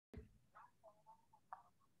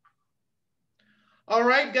All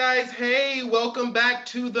right, guys. Hey, welcome back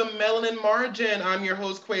to the Melanin Margin. I'm your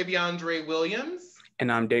host, Quaviondre Williams. And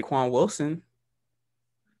I'm Daquon Wilson.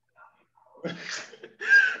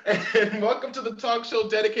 And welcome to the talk show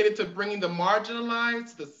dedicated to bringing the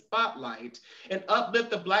marginalized to the spotlight and uplift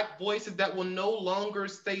the Black voices that will no longer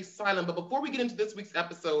stay silent. But before we get into this week's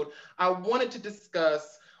episode, I wanted to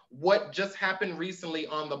discuss what just happened recently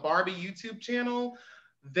on the Barbie YouTube channel.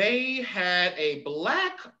 They had a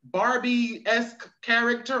Black Barbie-esque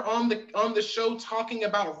character on the show talking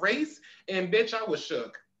about race, and bitch, I was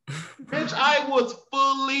shook. Bitch, I was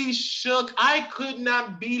fully shook. I could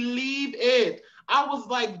not believe it. I was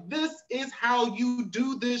like, this is how you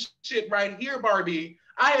do this shit right here, Barbie.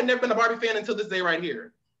 I had never been a Barbie fan until this day right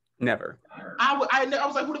here. Never. I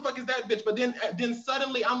was like, who the fuck is that bitch? But then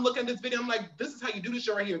suddenly I'm looking at this video. I'm like, this is how you do this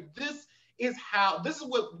shit right here. This is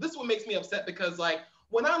what makes me upset because like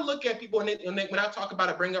when I look at people when I talk about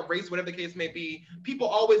it, bring up race, whatever the case may be, people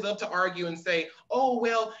always love to argue and say, oh,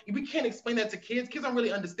 well, we can't explain that to kids. Kids don't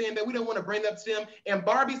really understand that. We don't want to bring that to them. And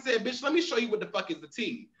Barbie said, bitch, let me show you what the fuck is the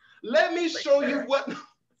tea. Let me show you what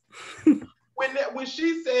when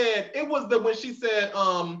she said when she said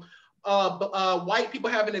white people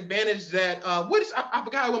have an advantage that I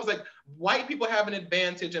forgot how it was like white people have an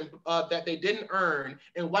advantage and that they didn't earn,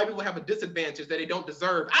 and white people have a disadvantage that they don't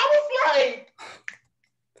deserve. I was like,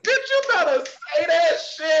 bitch, you better say that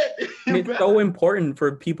shit. And it's so important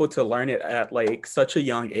for people to learn it at like such a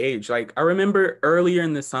young age. Like I remember earlier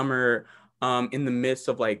in the summer, in the midst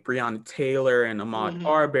of like Breonna Taylor and Ahmaud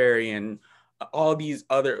Arbery and all these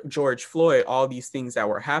other George Floyd, all these things that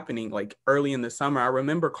were happening like early in the summer. I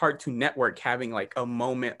remember Cartoon Network having like a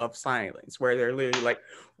moment of silence where they're literally like,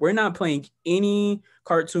 we're not playing any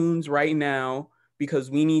cartoons right now because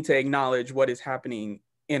we need to acknowledge what is happening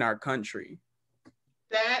in our country.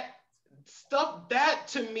 That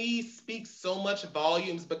to me speaks so much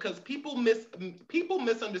volumes because people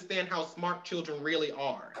misunderstand how smart children really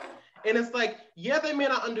are. And it's like, yeah, they may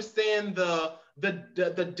not understand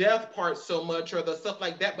the death part so much or the stuff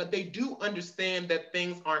like that, but they do understand that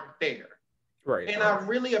things aren't fair. Right. And I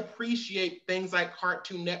really appreciate things like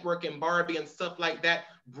Cartoon Network and Barbie and stuff like that,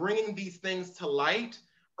 bringing these things to light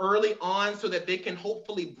early on so that they can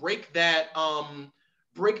hopefully break that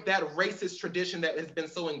racist tradition that has been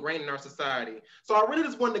so ingrained in our society. So I really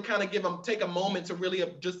just wanted to kind of take a moment to really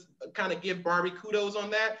just kind of give Barbie kudos on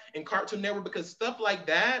that and Cartoon Network because stuff like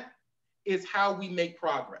that is how we make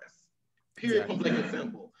progress. Period, exactly. Plain and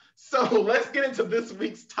simple. So let's get into this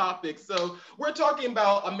week's topic. So we're talking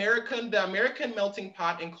about the American melting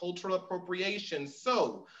pot and cultural appropriation.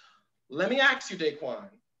 So let me ask you, Daquon,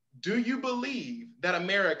 do you believe that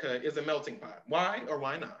America is a melting pot? Why or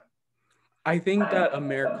why not? I think that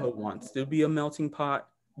America wants to be a melting pot.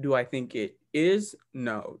 Do I think it is?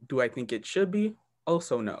 No. Do I think it should be?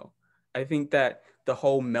 Also, no. I think that the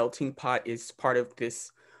whole melting pot is part of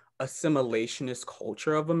this assimilationist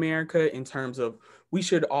culture of America in terms of we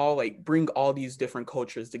should all like bring all these different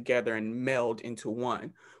cultures together and meld into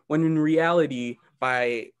one. When in reality,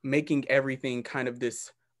 by making everything kind of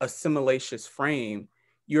this assimilationist frame,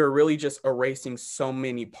 you're really just erasing so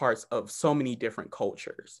many parts of so many different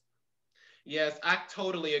cultures. Yes, I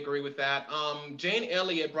totally agree with that. Jane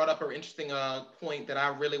Elliott brought up an interesting point that I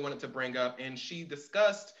really wanted to bring up, and she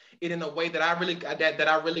discussed it in a way that I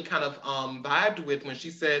really kind of vibed with when she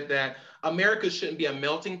said that America shouldn't be a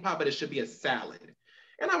melting pot, but it should be a salad.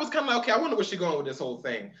 And I was kind of like, okay, I wonder where she's going with this whole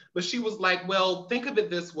thing. But she was like, well, think of it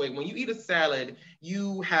this way. When you eat a salad,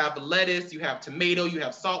 you have lettuce, you have tomato, you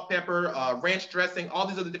have salt, pepper, ranch dressing, all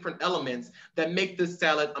these other different elements that make this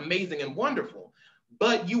salad amazing and wonderful.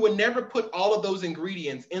 But you would never put all of those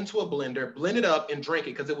ingredients into a blender, blend it up and drink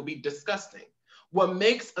it because it would be disgusting. What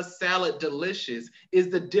makes a salad delicious is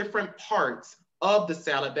the different parts of the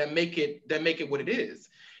salad that make it what it is.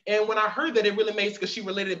 And when I heard that, it really made, because she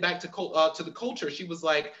related it back to the culture. She was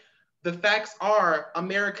like, the facts are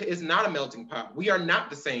America is not a melting pot. We are not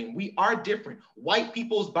the same. We are different. White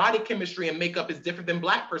people's body chemistry and makeup is different than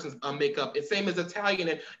Black person's makeup. It's same as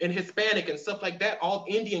Italian and Hispanic and stuff like that. All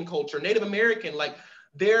Indian culture, Native American, like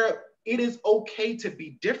it is okay to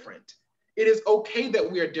be different. It is okay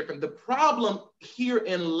that we are different. The problem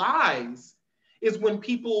herein lies is when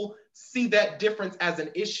people see that difference as an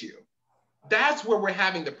issue. That's where we're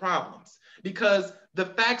having the problems, because the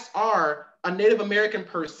facts are a Native American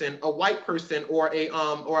person, a white person, or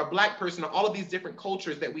a Black person, all of these different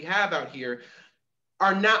cultures that we have out here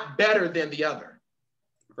are not better than the other.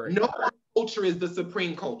 Right. No one culture is the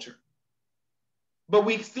supreme culture. But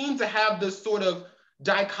we seem to have this sort of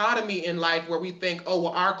dichotomy in life where we think, oh,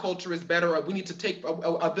 well, our culture is better, or we need to take,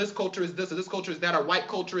 this culture is this, or this culture is that, or white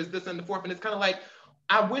culture is this and the fourth. And it's kind of like,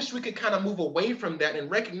 I wish we could kind of move away from that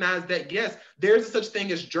and recognize that, yes, there's a such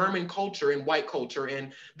thing as German culture and white culture,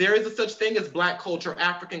 and there is a such thing as Black culture,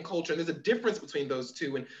 African culture, and there's a difference between those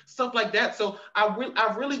two and stuff like that. So I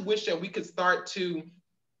really wish that we could start to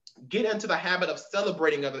get into the habit of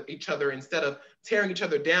celebrating each other instead of tearing each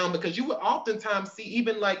other down, because you would oftentimes see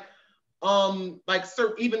even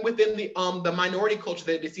even within the minority culture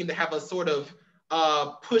that they seem to have a sort of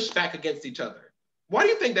pushback against each other. Why do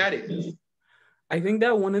you think that is? I think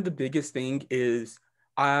that one of the biggest thing is,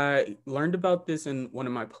 I learned about this in one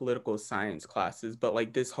of my political science classes, but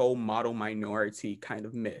like this whole model minority kind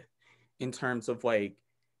of myth, in terms of like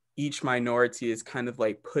each minority is kind of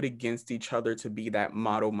like put against each other to be that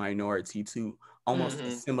model minority, to almost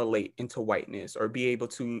assimilate into whiteness or be able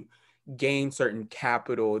to gain certain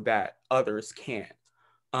capital that others can't.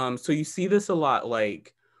 So you see this a lot,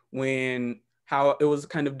 like when, how it was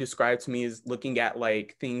kind of described to me is looking at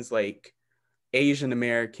like things like Asian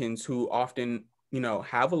Americans who often,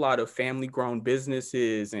 have a lot of family grown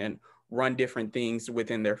businesses and run different things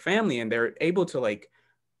within their family, and they're able to like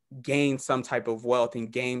gain some type of wealth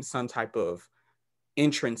and gain some type of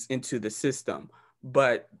entrance into the system.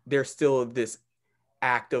 But there's still this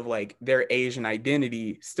act of like their Asian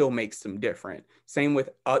identity still makes them different. Same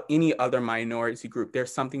with any other minority group.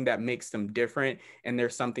 There's something that makes them different, and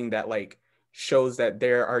there's something that like shows that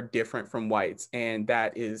they are different from whites, and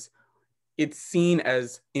that is, it's seen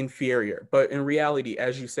as inferior. But in reality,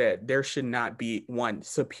 as you said, there should not be one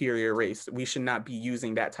superior race. We should not be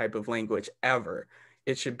using that type of language ever.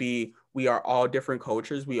 It should be, we are all different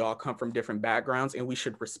cultures. We all come from different backgrounds, and we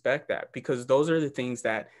should respect that, because those are the things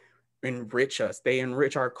that enrich us. They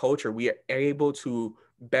enrich our culture. We are able to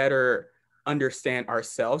better understand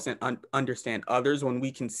ourselves and understand others when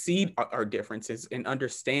we can see our differences and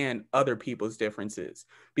understand other people's differences,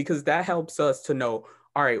 because that helps us to know,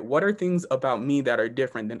 all right, what are things about me that are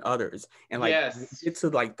different than others, and like Yes. get to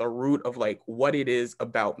like the root of like what it is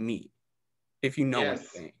about me, if you know what I'm Yes.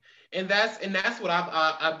 saying. And that's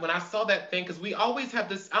what when I saw that thing, because we always have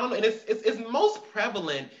this, I don't know, and it's most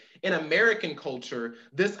prevalent in American culture,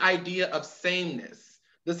 this idea of sameness,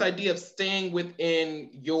 this idea of staying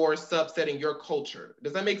within your subsetting, your culture.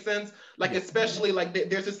 Does that make sense? Like, Yeah. especially like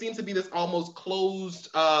there just seems to be this almost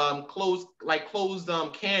closed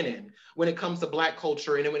canon when it comes to Black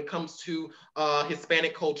culture, and then when it comes to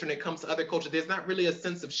Hispanic culture, and it comes to other culture, there's not really a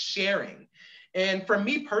sense of sharing. And for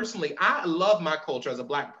me personally, I love my culture as a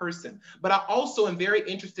Black person, but I also am very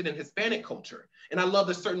interested in Hispanic culture. And I love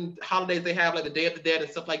the certain holidays they have, like the Day of the Dead and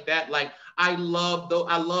stuff like that. Like I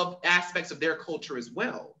love aspects of their culture as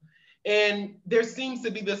well. And there seems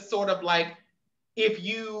to be this sort of like, if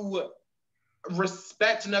you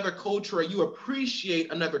respect another culture or you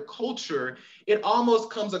appreciate another culture, it almost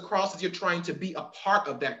comes across as you're trying to be a part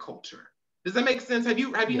of that culture. Does that make sense? Have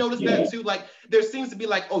you Yeah. noticed that too? Like there seems to be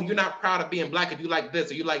like, oh, you're not proud of being Black if you like this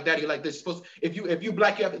or you like that or you like this. You're supposed, if you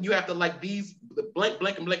Black, you have to like these blank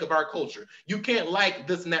blank and blank of our culture. You can't like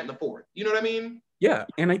this and that and the fourth. You know what I mean? Yeah,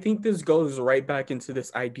 and I think this goes right back into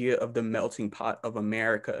this idea of the melting pot of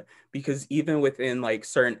America, because even within like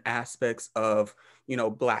certain aspects of,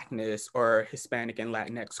 Blackness or Hispanic and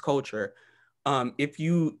Latinx culture, if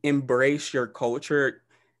you embrace your culture,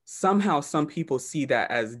 somehow some people see that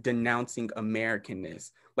as denouncing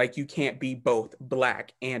Americanness. Like you can't be both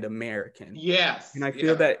Black and American. And Yes. I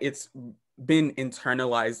feel Yeah. that it's been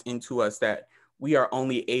internalized into us that we are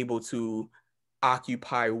only able to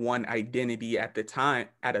occupy one identity at a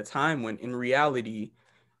time, when in reality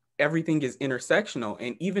everything is intersectional,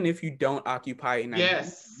 and even if you don't occupy an identity,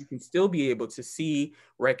 you Yes. can still be able to see,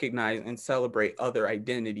 recognize, and celebrate other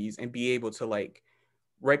identities, and be able to like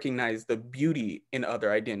recognize the beauty in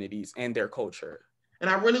other identities and their culture. And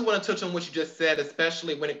I really want to touch on what you just said,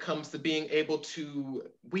 especially when it comes to being able to.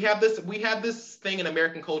 We have this thing in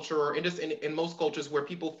American culture, or in just in most cultures, where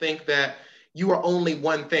people think that you are only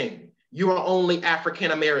one thing. You are only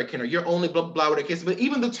African American, or you're only blah blah whatever the case. But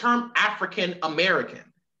even the term African American,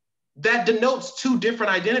 that denotes two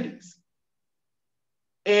different identities.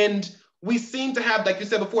 And we seem to have, like you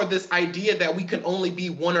said before, this idea that we can only be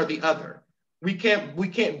one or the other. We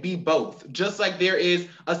can't be both. Just like there is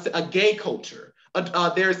a gay culture,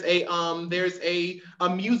 there's a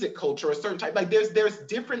music culture, a certain type. Like there's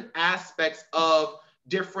different aspects of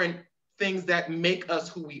different things that make us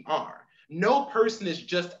who we are. No person is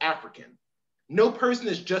just African. No person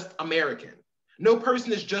is just American. No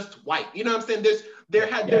person is just white. You know what I'm saying?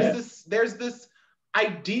 There's this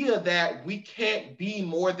idea that we can't be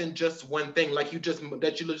more than just one thing, like you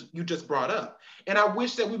just brought up. And I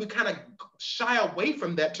wish that we would kind of shy away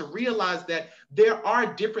from that, to realize that there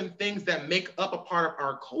are different things that make up a part of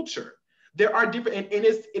our culture. There are different, and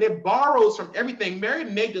it borrows from everything. Mary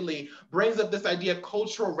Magdalene brings up this idea of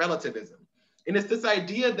cultural relativism. And it's this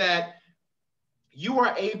idea that you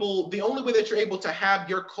are able, the only way that you're able to have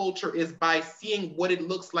your culture is by seeing what it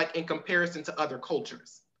looks like in comparison to other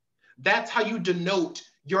cultures. That's how you denote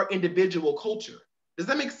your individual culture. Does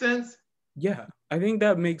that make sense? Yeah, I think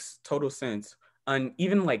that makes total sense. And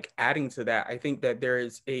even like adding to that, I think that there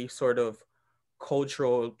is a sort of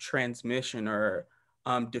cultural transmission or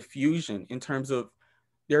diffusion in terms of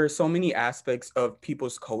there are so many aspects of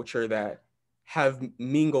people's culture that have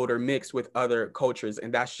mingled or mixed with other cultures.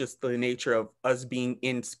 And that's just the nature of us being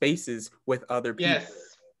in spaces with other people. Yes.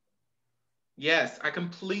 Yes, I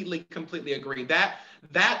completely agree.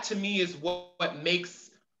 That to me is what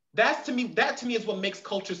makes that to me is what makes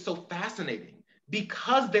culture so fascinating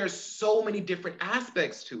because there's so many different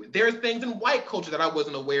aspects to it. There's things in white culture that I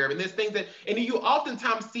wasn't aware of, and there's things that, and you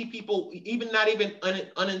oftentimes see people, even not even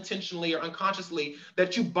unintentionally or unconsciously,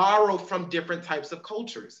 that you borrow from different types of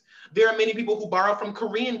cultures. There are many people who borrow from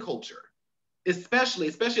Korean culture, especially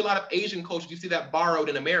a lot of Asian cultures. You see that borrowed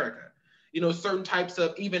in America. You know, certain types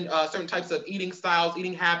of certain types of eating styles,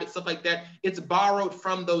 eating habits, stuff like that. It's borrowed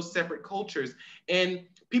from those separate cultures, and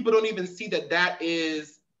people don't even see that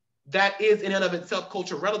is in and of itself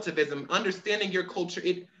cultural relativism. Understanding your culture,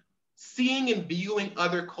 it seeing and viewing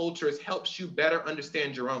other cultures helps you better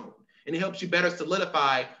understand your own, and it helps you better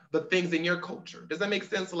solidify the things in your culture. Does that make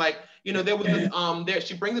sense? Like, you know, there was this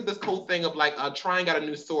she brings up this cool thing of like trying out a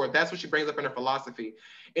new sword. That's what she brings up in her philosophy.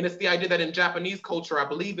 And it's the idea that in Japanese culture, I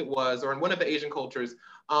believe it was, or in one of the Asian cultures,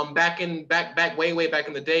 back way back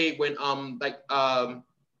in the day when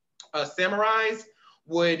samurais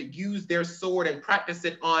would use their sword and practice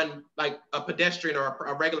it on like a pedestrian or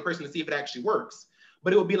a regular person to see if it actually works.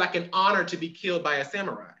 But it would be like an honor to be killed by a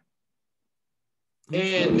samurai.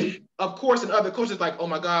 And of course, in other cultures, like, oh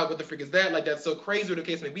my God, what the freak is that? Like, that's so crazy, or the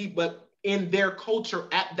case may be. But in their culture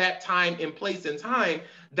at that time, in place and time,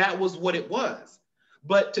 that was what it was.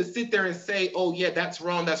 But to sit there and say, oh yeah, that's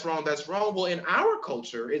wrong, that's wrong, that's wrong. Well, in our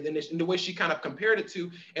culture, in the way she kind of compared it to,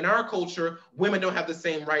 in our culture, women don't have the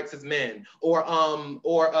same rights as men, or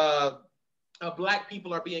black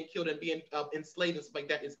people are being killed and being enslaved and stuff like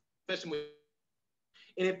that, especially when,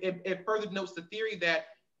 and it further notes the theory that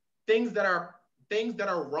things that are things that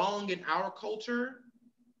are wrong in our culture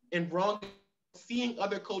and wrong, seeing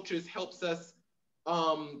other cultures helps us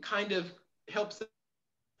kind of helps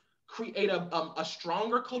create a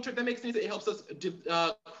stronger culture. If that makes sense. It helps us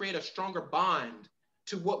create a stronger bond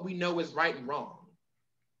to what we know is right and wrong.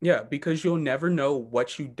 Yeah, because you'll never know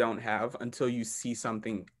what you don't have until you see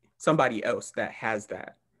somebody else that has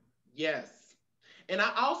that. Yes. And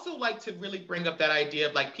I also like to really bring up that idea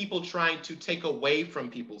of like people trying to take away from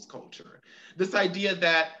people's culture. This idea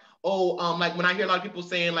that, oh, like when I hear a lot of people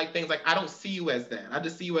saying like things like, I don't see you as that. I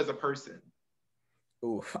just see you as a person.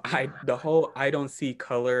 Ooh, the whole I don't see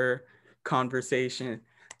color conversation.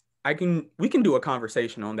 We can do a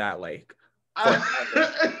conversation on that like forever.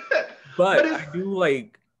 But But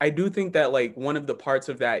it's I do think that like one of the parts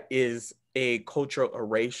of that is a cultural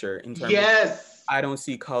erasure in terms of yes, I don't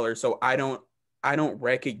see color, so I don't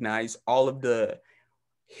recognize all of the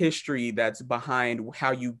history that's behind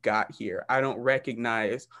how you got here. I don't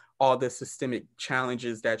recognize all the systemic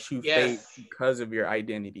challenges that you face yes, because of your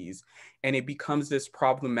identities. And it becomes this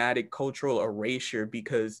problematic cultural erasure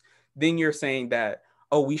because then you're saying that,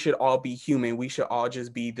 oh, we should all be human. We should all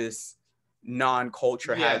just be this non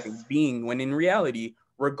culture having yes. being, when in reality,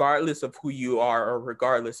 regardless of who you are or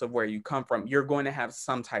regardless of where you come from, you're going to have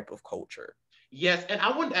some type of culture. Yes, and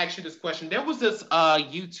I wanted to ask you this question. There was this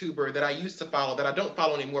YouTuber that I used to follow that I don't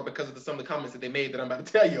follow anymore because of some of the comments that they made that I'm about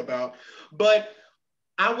to tell you about. But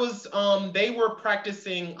I was they were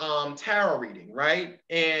practicing tarot reading, right?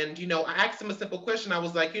 And you know, I asked them a simple question. I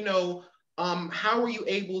was like, you know, how were you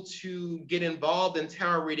able to get involved in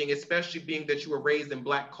tarot reading, especially being that you were raised in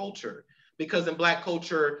Black culture? Because in Black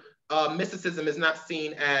culture, mysticism is not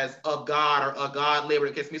seen as a god or a god labor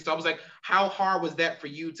against me. So I was like, how hard was that for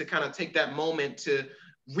you to kind of take that moment to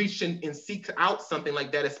reach and seek out something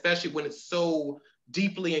like that, especially when it's so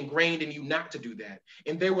deeply ingrained in you not to do that?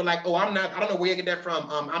 And they were like, oh, I'm not, I don't know where you get that from.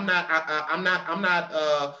 I'm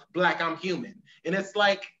not Black, I'm human. And it's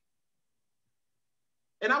like,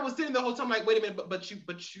 and I was sitting the whole time like, wait a minute,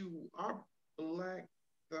 but you are Black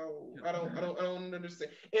though. I don't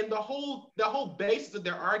understand. And the whole basis of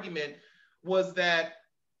their argument was that,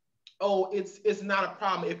 oh, it's not a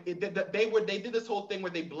problem. They did this whole thing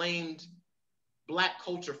where they blamed Black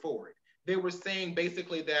culture for it. They were saying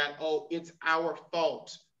basically that, oh, it's our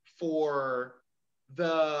fault for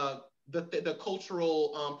the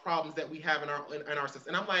cultural problems that we have in our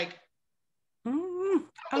system. And I'm like,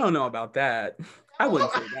 I don't know about that. I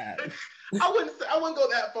wouldn't say that. I wouldn't go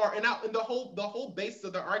that far. And the whole basis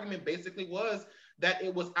of the argument basically was that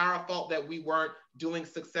it was our fault that we weren't doing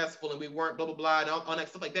successful and we weren't blah blah blah and all that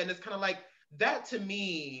stuff like that. And it's kind of like that to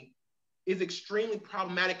me is extremely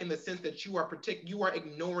problematic in the sense that you are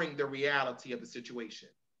ignoring the reality of the situation.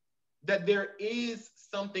 That there is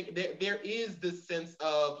something there is this sense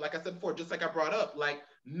of, like I said before, just like I brought up, like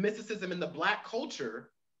mysticism in the Black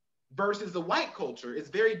culture versus the white culture is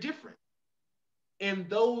very different. And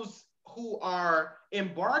those who are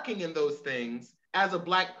embarking in those things as a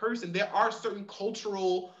Black person, there are certain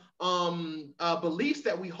cultural beliefs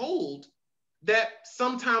that we hold that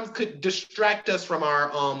sometimes could distract us from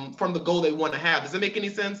the goal they want to have. Does that make any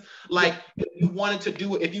sense? Like if you wanted to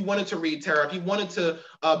do it, if you wanted to read tarot, if you wanted to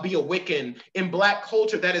be a Wiccan in Black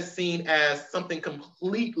culture, that is seen as something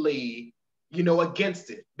completely,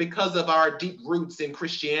 against it because of our deep roots in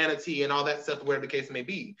Christianity and all that stuff, whatever the case may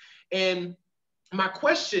be. And my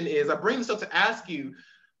question is, I bring this up to ask you,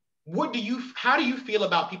 how do you feel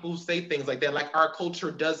about people who say things like that? Like our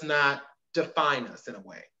culture does not define us in a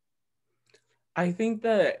way. I think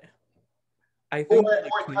that I'm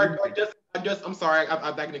sorry, I'm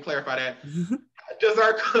not going to clarify that.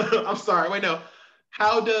 I'm sorry, wait, no.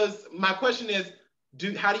 My question is,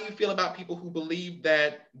 how do you feel about people who believe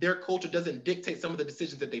that their culture doesn't dictate some of the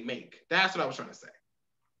decisions that they make? That's what I was trying to say.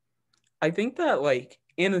 I think that, like,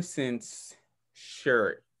 in a sense,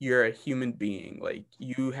 sure, you're a human being. Like,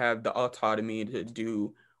 you have the autonomy to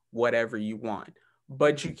do whatever you want,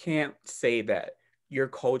 but you can't say that your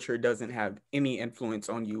culture doesn't have any influence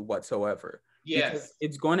on you whatsoever. Yes. Because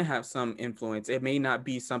it's going to have some influence. It may not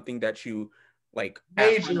be something that you like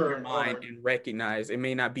Major your mind and recognize. It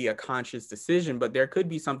may not be a conscious decision, but there could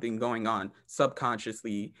be something going on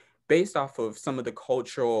subconsciously based off of some of the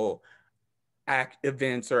cultural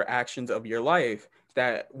events or actions of your life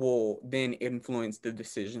that will then influence the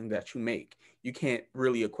decision that you make. You can't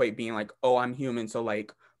really equate being like, oh, I'm human, so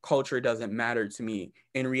like culture doesn't matter to me.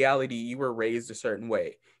 In reality, you were raised a certain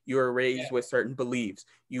way. You were raised with certain beliefs.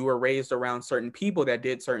 You were raised around certain people that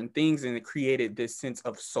did certain things, and it created this sense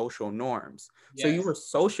of social norms. So you were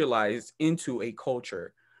socialized into a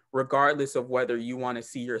culture, regardless of whether you want to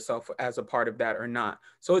see yourself as a part of that or not.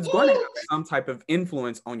 So it's going to have some type of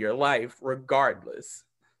influence on your life, regardless.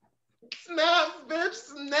 Snaps, bitch,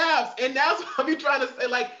 snaps. And that's what I'm trying to say.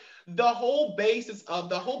 Like, the whole basis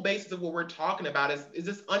of what we're talking about is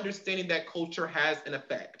this understanding that culture has an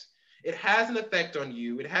effect. It has an effect on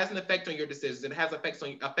you. It has an effect on your decisions. It has effects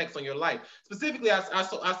on your life. Specifically, I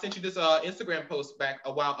sent you this Instagram post back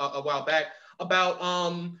a while back about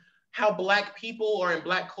how Black people, or in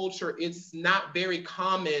Black culture, it's not very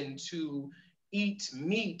common to eat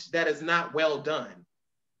meat that is not well done,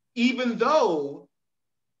 even though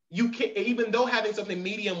having something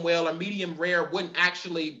medium well or medium rare wouldn't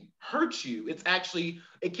actually hurt you. It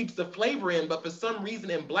keeps the flavor in. But for some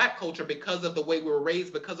reason in Black culture, because of the way we were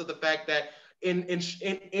raised, because of the fact that in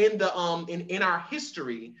our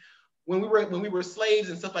history, when we were slaves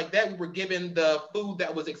and stuff like that, we were given the food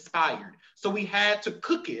that was expired. So we had to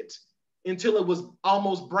cook it until it was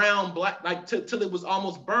almost brown black, like till it was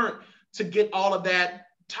almost burnt, to get all of that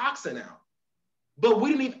toxin out. But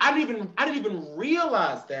I didn't even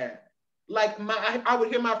realize that. Like I would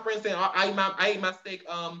hear my friends saying, I ate my steak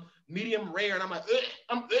medium rare, and I'm like,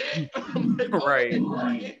 I'm like,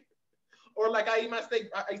 right. Or like I eat my steak,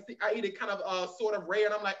 I eat it kind of sort of rare,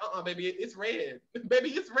 and I'm like, baby, it's red.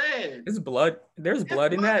 Baby, it's red. It's blood. There's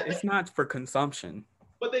blood in that. It's not for consumption.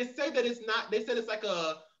 But they say that it's not. They said it's like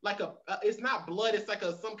a it's not blood. It's like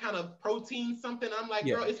some kind of protein something. I'm like,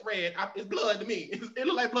 girl, it's red. It's blood to me. It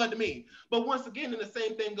looks like blood to me. But once again, and the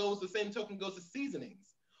same token goes to seasonings.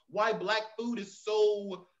 Why Black food is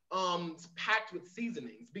so packed with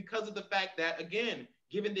seasonings, because of the fact that, again,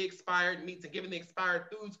 given the expired meats and given the expired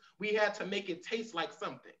foods, we had to make it taste like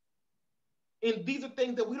something. And these are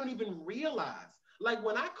things that we don't even realize. Like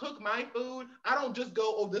when I cook my food, I don't just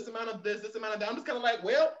go, oh, this amount of this amount of that. I'm just kind of like,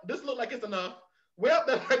 well, this looks like it's enough. Well,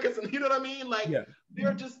 that's like it's, you know what I mean? Like, there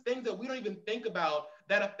are just things that we don't even think about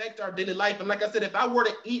that affect our daily life. And like I said, if I were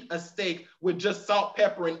to eat a steak with just salt,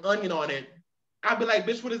 pepper, and onion on it, I'd be like,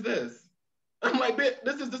 bitch, what is this? I'm like, bitch,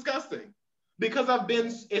 this is disgusting. Because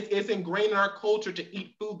it's ingrained in our culture to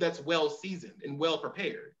eat food that's well seasoned and well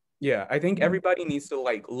prepared. Yeah, I think everybody needs to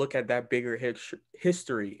like look at that bigger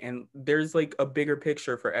history, and there's like a bigger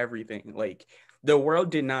picture for everything. Like the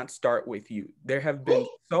world did not start with you. There have been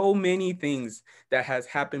so many things that has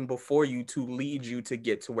happened before you to lead you to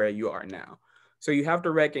get to where you are now. So you have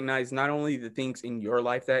to recognize not only the things in your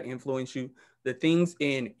life that influence you, the things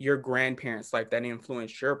in your grandparents' life that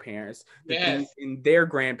influenced your parents, the things Yes. in their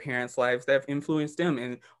grandparents' lives that have influenced them,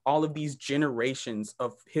 and all of these generations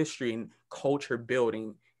of history and culture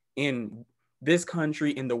building in this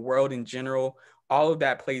country, in the world in general, all of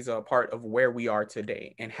that plays a part of where we are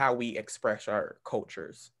today and how we express our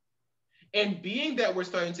cultures. And being that we're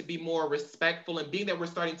starting to be more respectful and being that we're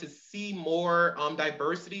starting to see more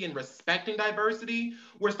diversity and respecting diversity,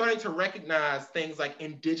 we're starting to recognize things like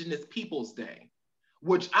Indigenous Peoples Day,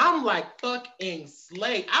 which I'm like fucking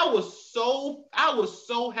slay. I was so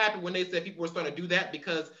happy when they said people were starting to do that,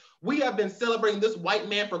 because we have been celebrating this white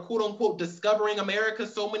man for quote unquote discovering America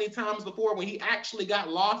so many times before, when he actually got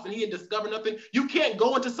lost and he had discovered nothing. You can't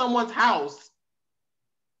go into someone's house,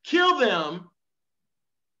 kill them,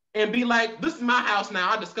 and be like, "This is my house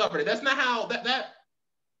now. I discovered it." That's not how that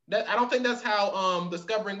I don't think that's how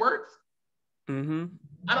discovering works. Mm-hmm.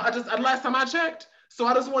 Last time I checked. So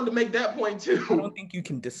I just wanted to make that point I don't too. think you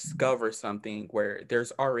can discover something where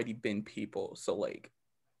there's already been people. So like,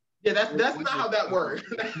 Yeah, that's what not you're how that discovering, works.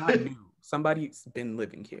 it's not new. Somebody's been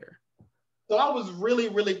living here. So I was really,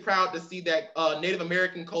 really proud to see that Native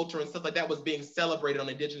American culture and stuff like that was being celebrated on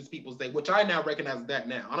Indigenous Peoples Day, which I now recognize that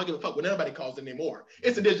now. I don't give a fuck what anybody calls it anymore.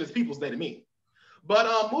 It's Indigenous Peoples Day to me.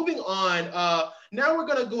 But moving on, now we're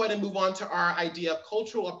going to go ahead and move on to our idea of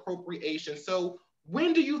cultural appropriation. So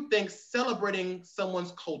when do you think celebrating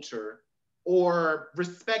someone's culture or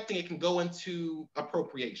respecting it can go into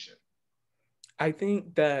appropriation? I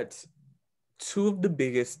think that two of the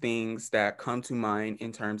biggest things that come to mind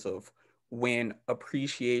in terms of when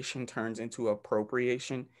appreciation turns into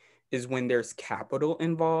appropriation is when there's capital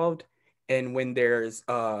involved and when there's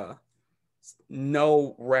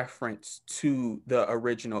no reference to the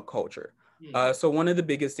original culture. Hmm. So one of the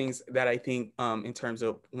biggest things that I think in terms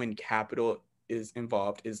of when capital is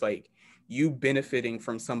involved is like you benefiting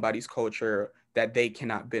from somebody's culture that they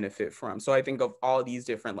cannot benefit from. So I think of all these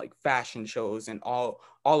different like fashion shows and all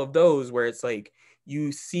of those where it's like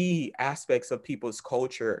you see aspects of people's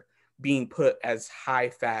culture being put as high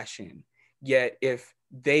fashion. Yet if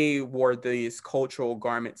they wore these cultural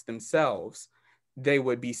garments themselves, they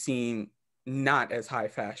would be seen not as high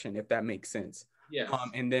fashion, if that makes sense. Yes.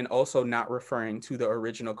 And then also not referring to the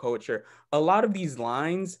original culture. A lot of these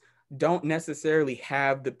lines don't necessarily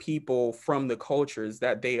have the people from the cultures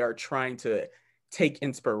that they are trying to take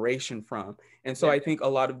inspiration from. And so Yeah. I think a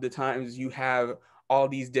lot of the times you have all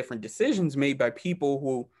these different decisions made by people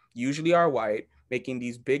who usually are white, making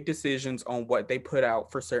these big decisions on what they put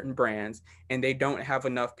out for certain brands, and they don't have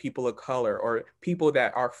enough people of color or people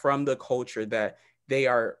that are from the culture that they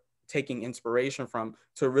are taking inspiration from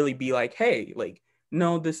to really be like, hey, like,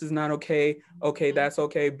 no, this is not okay. Okay, Mhm. that's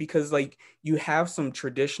okay. Because like you have some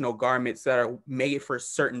traditional garments that are made for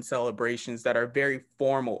certain celebrations that are very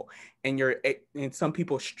formal. And some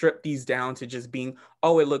people strip these down to just being,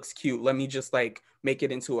 oh, it looks cute. Let me just like make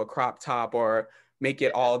it into a crop top or make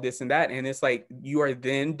it Yeah. all this and that. And it's like you are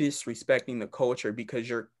then disrespecting the culture because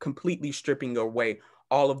you're completely stripping away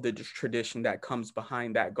all of the tradition that comes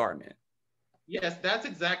behind that garment. Yes, that's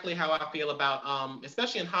exactly how I feel about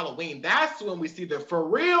especially in Halloween. That's when we see the for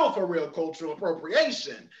real cultural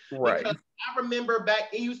appropriation. Right. Because I remember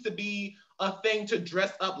back, it used to be a thing to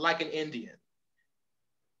dress up like an Indian.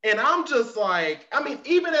 And I'm just like, I mean,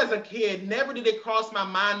 even as a kid, never did it cross my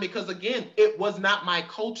mind, because again, it was not my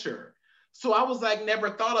culture. So I was like, never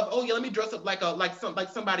thought of, oh yeah, let me dress up like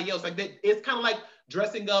somebody else. Like that, it's kind of like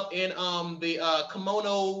dressing up in the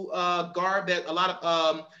kimono garb that a lot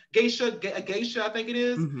of geisha, I think it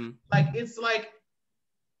is. Mm-hmm. Like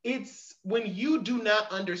it's when you do not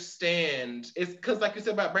understand. It's because like you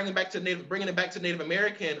said about bringing it back to Native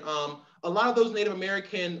American. A lot of those Native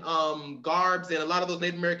American garbs and a lot of those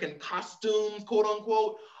Native American costumes, quote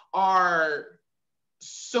unquote, are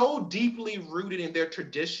so deeply rooted in their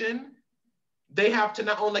tradition. They have to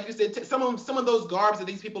not only, like you said, some of those garbs that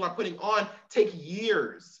these people are putting on take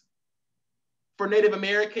years for Native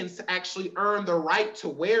Americans to actually earn the right to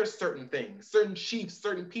wear certain things, certain chiefs,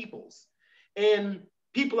 certain peoples. And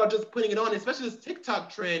people are just putting it on, especially this TikTok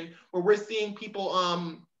trend where we're seeing people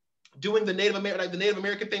doing the Native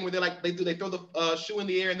American thing where they throw the shoe in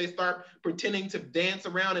the air and they start pretending to dance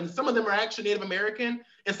around, and some of them are actually Native American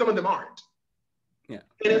and some of them aren't. Yeah.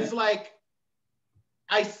 And it's like,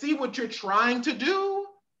 I see what you're trying to do,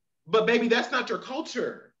 but baby, that's not your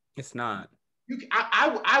culture. It's not.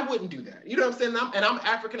 I wouldn't do that. You know what I'm saying? I'm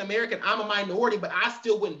African American. I'm a minority, but I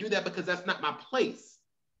still wouldn't do that because that's not my place.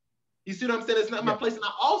 You see what I'm saying? It's not my Yeah. place. And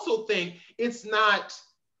I also think it's not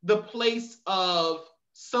the place of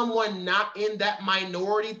someone not in that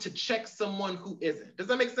minority to check someone who isn't. Does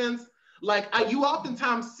that make sense? Like you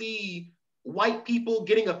oftentimes see white people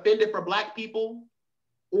getting offended for black people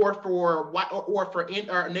or for white or for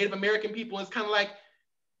Native American people. It's kind of like,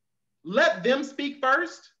 let them speak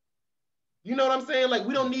first. You know what I'm saying? Like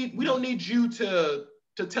we don't need you to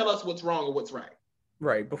tell us what's wrong or what's right.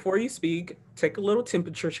 Right. Before you speak, take a little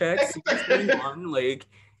temperature check, see what's going on. Like,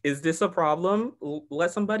 is this a problem? Let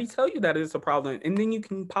somebody tell you that it's a problem, and then you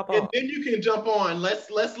can pop And off. then you can jump on. Let's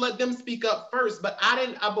let them speak up first. But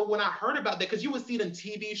but when I heard about that, because you would see it in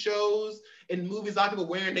TV shows and movies, a lot of people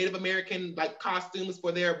wearing Native American like costumes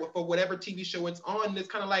for whatever TV show it's on. And it's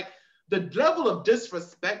kind of like the level of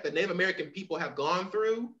disrespect that Native American people have gone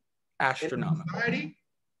through in Astronomical. society.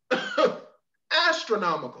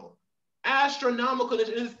 Astronomical. Astronomical. It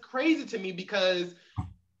is crazy to me because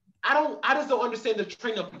I just don't understand the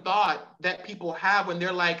train of thought that people have when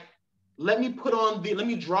they're like, let me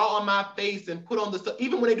draw on my face and put on the stuff,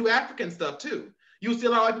 even when they do African stuff too. You see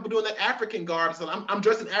a lot of people doing that African garb. So I'm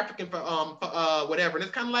dressing African for whatever. And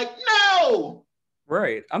it's kind of like, no.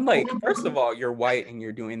 Right. I'm like, first of all, you're white and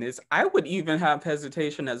you're doing this. I would even have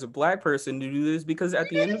hesitation as a black person to do this because at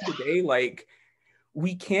the end of the day, like,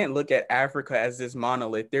 we can't look at Africa as this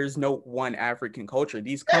monolith. There's no one African culture.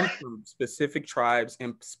 These come from specific tribes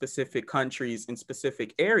and specific countries and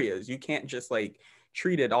specific areas. You can't just like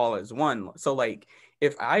treat it all as one. So like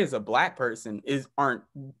if I as a black person aren't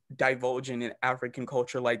divulging in African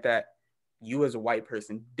culture like that, you as a white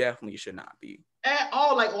person definitely should not be. At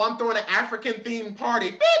all. Like, oh, I'm throwing an African themed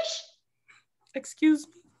party. Bitch! Excuse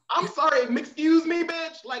me. I'm sorry, excuse me,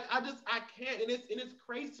 bitch. Like I can't. And it's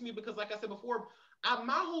crazy to me because like I said before,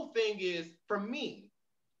 my whole thing is, for me,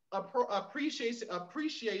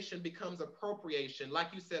 appreciation becomes appropriation. Like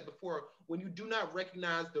you said before, when you do not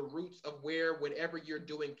recognize the roots of where whatever you're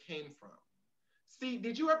doing came from. See,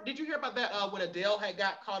 did you hear about that when Adele had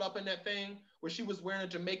got caught up in that thing where she was wearing a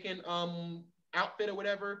Jamaican outfit or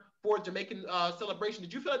whatever for a Jamaican celebration?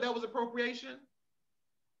 Did you feel like that was appropriation?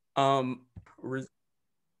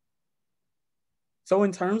 So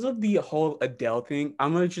in terms of the whole Adele thing,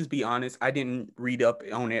 I'm gonna just be honest. I didn't read up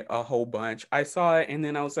on it a whole bunch. I saw it and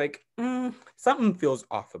then I was like, something feels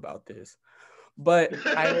off about this. But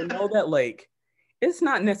I know that like it's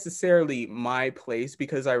not necessarily my place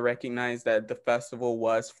because I recognize that the festival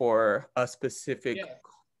was for a specific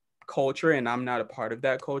culture and I'm not a part of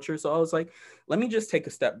that culture. So I was like, let me just take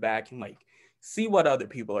a step back and like see what other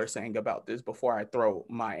people are saying about this before I throw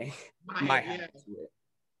my hat to it.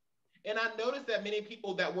 And I noticed that many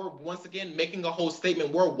people that were, once again, making a whole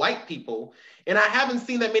statement were white people. And I haven't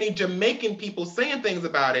seen that many Jamaican people saying things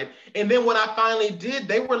about it. And then when I finally did,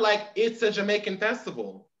 they were like, it's a Jamaican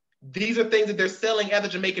festival. These are things that they're selling at the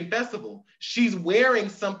Jamaican festival. She's wearing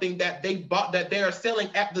something that they bought, that they are selling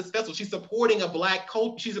at this festival. She's supporting a black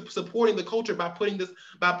culture. She's supporting the culture by putting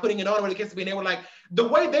it on. When it gets to be, and they were like, the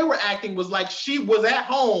way they were acting was like she was at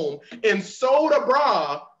home and sold a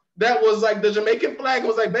bra that was like the Jamaican flag.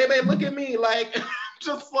 Was like, baby, look at me. Like,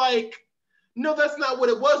 just like, no, that's not what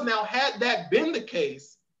it was. Now, had that been the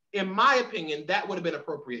case, in my opinion, that would have been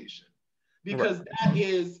appropriation. Because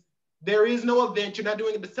there is no event. You're not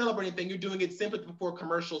doing it to celebrate anything. You're doing it simply for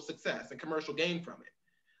commercial success and commercial gain from it.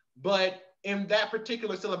 But in that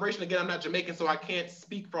particular celebration, again, I'm not Jamaican, so I can't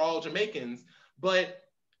speak for all Jamaicans, but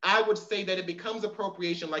I would say that it becomes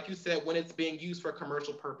appropriation, like you said, when it's being used for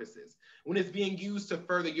commercial purposes, when it's being used to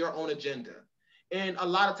further your own agenda. And a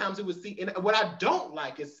lot of times it would see, and what I don't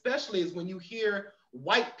like, especially, is when you hear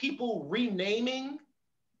white people renaming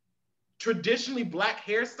traditionally black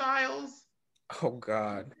hairstyles. Oh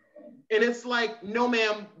God. And it's like, no,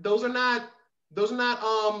 ma'am, those are not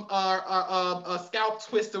scalp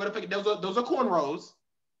twists or whatever. Those are cornrows.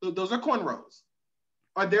 Those are cornrows.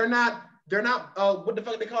 Or they're not what the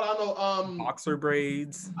fuck they call it? I don't know. Boxer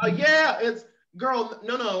braids. Yeah, it's girl.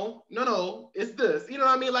 No. It's this. You know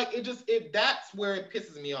what I mean? Like that's where it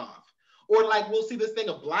pisses me off. Or like we'll see this thing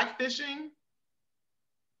of blackfishing.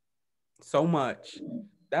 So much.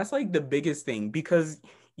 That's like the biggest thing because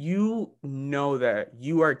you know that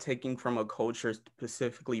you are taking from a culture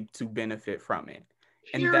specifically to benefit from it.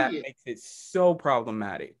 Period. And that makes it so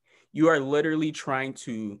problematic. You are literally trying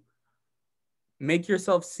to make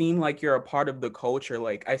yourself seem like you're a part of the culture.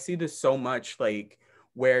 Like I see this so much, like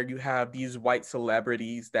where you have these white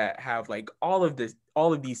celebrities that have like all of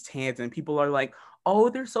these tans, and people are like, oh,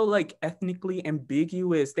 they're so like ethnically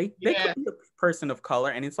ambiguous. They could be a person of color,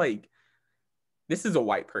 and it's like, this is a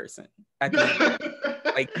white person. At the end.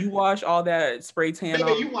 Like you wash all that spray tan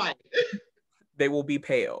off, you white. They will be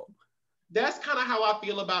pale. That's kind of how I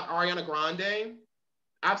feel about Ariana Grande.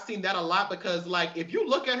 I've seen that a lot because, like, if you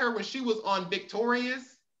look at her when she was on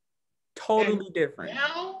Victorious, totally different.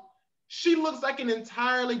 Now she looks like an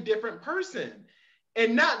entirely different person.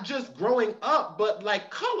 And not just growing up, but like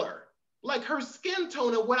color, like her skin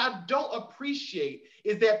tone. And what I don't appreciate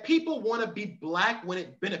is that people want to be Black when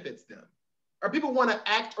it benefits them, or people want to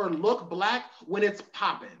act or look Black when it's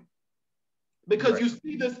popping. Because Right. you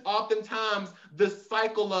see this oftentimes, this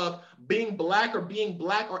cycle of being Black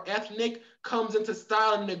or ethnic comes into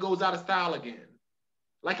style and then it goes out of style again.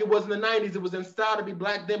 Like it was in the 90s, it was in style to be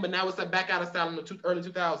Black then, but now it's like back out of style in the early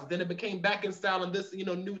 2000s. Then it became back in style in this,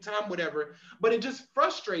 new time, whatever. But it just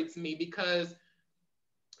frustrates me because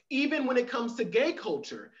even when it comes to gay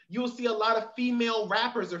culture, you'll see a lot of female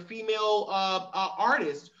rappers or female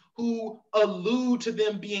artists who allude to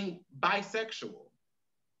them being bisexual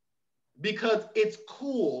because it's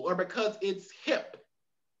cool or because it's hip.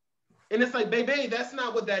 And it's like, baby, that's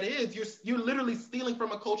not what that is. You're literally stealing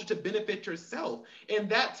from a culture to benefit yourself. And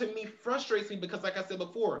that to me frustrates me because, like I said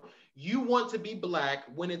before, you want to be Black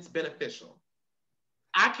when it's beneficial.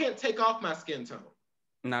 I can't take off my skin tone.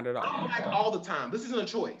 Not at all. I'm Black all the time. This isn't a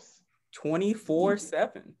choice.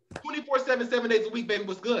 24/7. 24/7, 7 days a week, baby,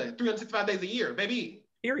 what's good? 365 days a year, baby.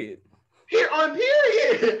 Period. Here on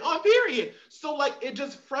period, on period. So like, it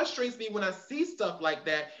just frustrates me when I see stuff like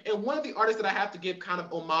that. And one of the artists that I have to give kind of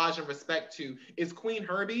homage and respect to is Queen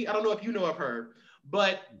Herbie. I don't know if you know of her,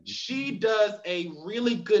 but she does a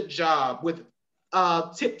really good job with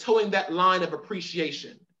tiptoeing that line of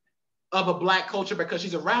appreciation of a Black culture because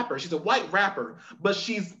she's a rapper. She's a white rapper, but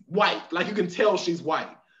she's white. Like you can tell she's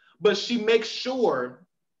white. But she makes sure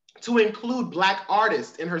to include Black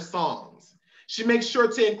artists in her songs. She makes sure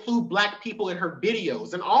to include Black people in her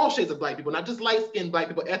videos and all shades of Black people, not just light-skinned Black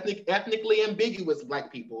people, ethnically ambiguous Black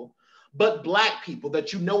people, but Black people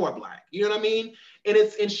that you know are Black. You know what I mean?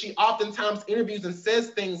 And she oftentimes interviews and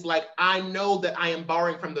says things like, I know that I am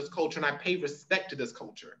borrowing from this culture and I pay respect to this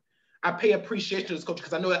culture. I pay appreciation to this culture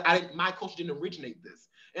because I know that my culture didn't originate this.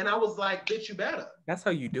 And I was like, bitch, you better. That's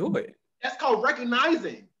how you do it. That's called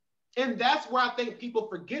recognizing. And that's where I think people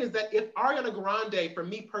forget is that if Ariana Grande, for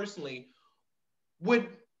me personally, would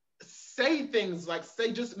say things like,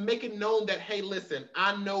 just make it known that, hey, listen,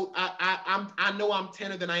 I know I'm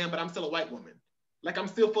tanner than I am, but I'm still a white woman. Like I'm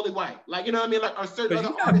still fully white. Like, you know what I mean? Like, or certain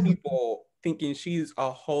other artists. People thinking she's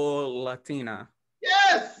a whole Latina.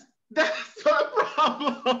 Yes, that's the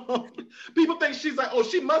problem. People think she's like, oh,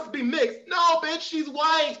 she must be mixed. No, bitch, she's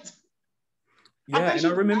white. Yeah, and I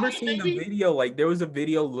remember seeing a video, like there was a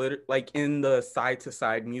video like in the side to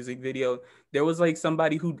side music video, there was like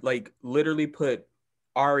somebody who like literally put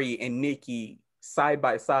Ari and Nicki side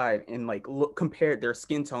by side and like compared their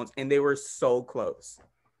skin tones and they were so close.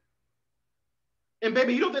 And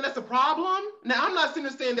baby, you don't think that's a problem? Now, I'm not sitting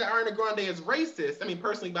there saying that Ariana Grande is racist. I mean,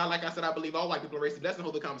 personally, but like I said, I believe all white people are racist. That's the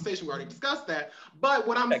whole conversation. We already discussed that. But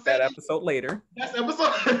what I'm saying, that episode later. That's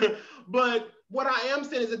episode. But what I am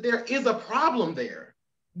saying is that there is a problem there.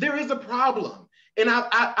 There is a problem. And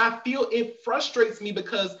I feel it frustrates me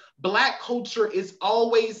because Black culture is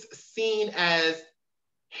always seen as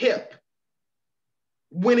hip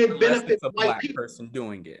when it benefits white people. Person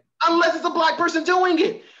doing it. Unless it's a Black person doing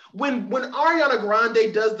it. When Ariana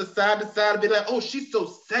Grande does the side to side of it, like, oh, she's so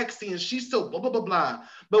sexy and she's so blah, blah, blah, blah.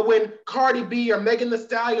 But when Cardi B or Megan Thee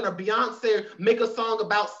Stallion or Beyonce make a song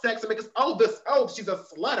about sex and make us, she's a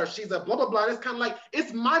slut or she's a blah, blah, blah. It's kind of like,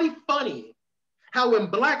 it's mighty funny how when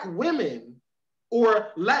Black women or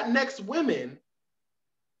Latinx women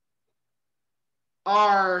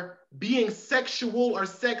are being sexual or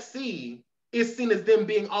sexy, it's seen as them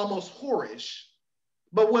being almost whorish.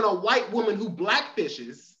 But when a white woman who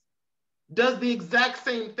blackfishes does the exact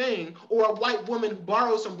same thing, or a white woman who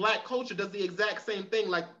borrows from Black culture does the exact same thing,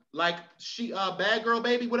 like she Bad Girl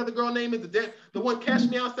Baby, whatever the girl name is, the one Catch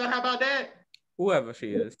Me Outside, how about that? Whoever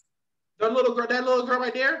she is. That little girl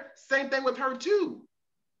right there, same thing with her too.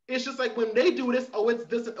 It's just like when they do this,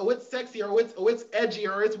 it's sexy, or it's edgy,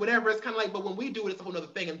 or it's whatever, it's kind of like, but when we do it, it's a whole other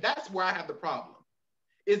thing. And that's where I have the problem,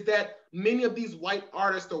 is that many of these white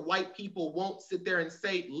artists or white people won't sit there and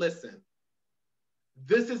say, listen,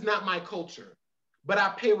 this is not my culture, but I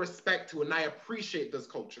pay respect to it and I appreciate this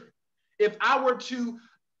culture. If I were to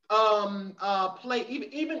play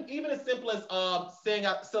even as simple as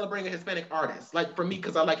celebrating a Hispanic artist, like for me,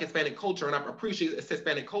 because I like Hispanic culture and I appreciate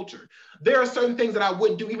Hispanic culture, there are certain things that I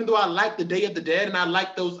wouldn't do, even though I like the Day of the Dead and I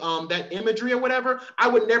like those that imagery or whatever. I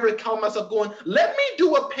would never call myself going, let me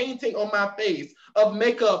do a painting on my face of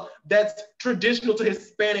makeup that's traditional to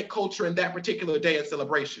Hispanic culture in that particular day and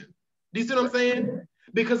celebration. Do you see what I'm saying?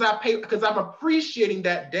 Because I'm appreciating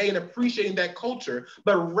that day and appreciating that culture,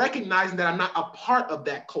 but recognizing that I'm not a part of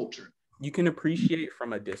that culture. You can appreciate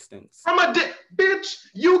from a distance. From a bitch,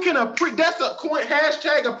 you can appreciate. That's a coin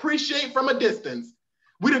hashtag appreciate from a distance.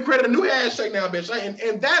 We done created a new hashtag now, bitch.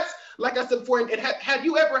 And that's like I said before. And have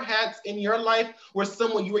you ever had in your life where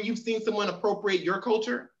you've seen someone appropriate your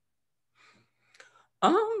culture?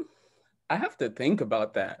 I have to think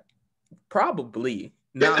about that. Probably,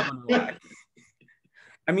 not gonna lie.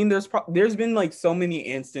 I mean, there's been like so many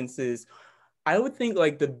instances. I would think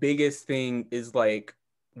like the biggest thing is like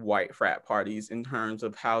white frat parties in terms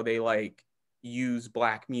of how they like use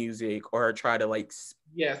Black music or try to like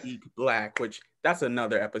Yes. speak Black, which that's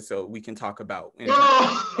another episode we can talk about.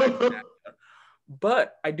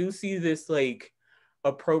 But I do see this like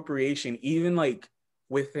appropriation, even like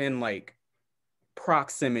within like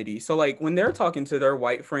proximity. So like when they're talking to their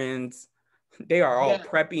white friends, they are all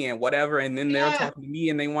preppy and whatever, and then they're talking to me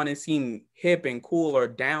and they want to seem hip and cool or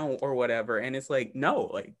down or whatever, and it's like,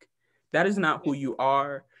 no, like that is not who you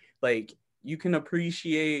are. Like you can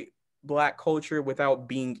appreciate Black culture without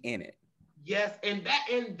being in it. Yes, and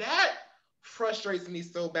that frustrates me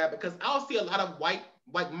so bad because I'll see a lot of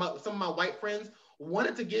some of my white friends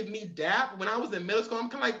wanted to give me dap when I was in middle school. I'm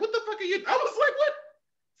kind of like, what the fuck are you? I was like, what?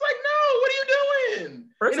 It's like, no, what are you doing?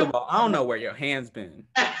 First of all, I don't know where your hand's been.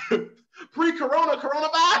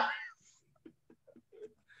 Coronavirus.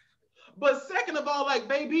 But second of all, like,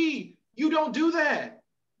 baby, you don't do that.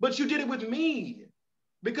 But you did it with me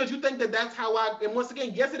because you think that that's how and once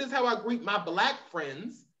again, yes, it is how I greet my Black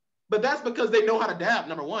friends, but that's because they know how to dab,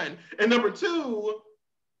 number one. And number two,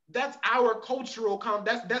 that's our cultural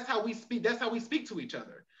that's how we speak. That's how we speak to each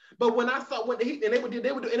other. But when I saw and it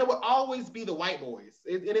would always be the white boys.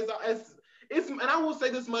 And I will say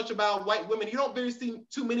this much about white women: you don't really see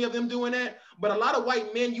too many of them doing that, but a lot of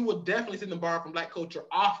white men, you will definitely see them borrow from Black culture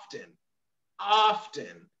often.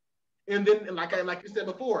 And then, like you said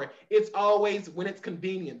before, it's always when it's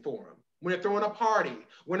convenient for them. When they're throwing a party,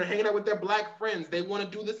 when they're hanging out with their Black friends, they want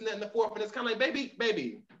to do this and that and the fourth, and it's kind of like,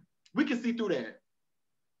 baby, we can see through that.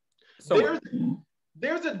 So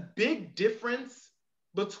there's a big difference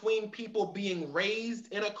between people being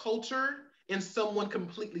raised in a culture and someone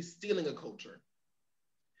completely stealing a culture.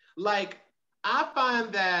 Like, I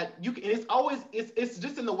find that it's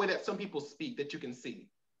just in the way that some people speak that you can see.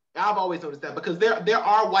 I've always noticed that because there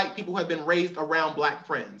are white people who have been raised around Black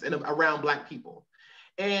friends and around Black people.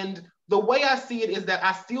 And the way I see it is that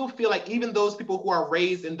I still feel like even those people who are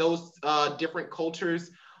raised in those different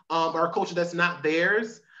cultures or a culture that's not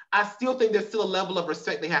theirs, I still think there's still a level of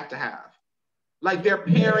respect they have to have. Like their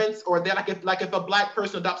parents, or they're like if a Black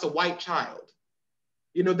person adopts a white child,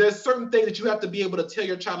 you know, there's certain things that you have to be able to tell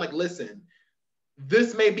your child, like, listen,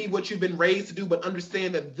 this may be what you've been raised to do, but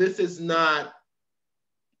understand that this is not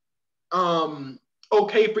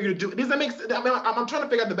okay for you to do. Does that make sense? I mean, I'm trying to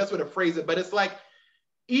figure out the best way to phrase it, but it's like,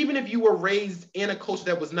 even if you were raised in a culture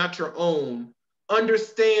that was not your own,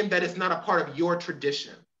 understand that it's not a part of your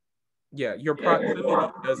tradition. Yeah, your proximity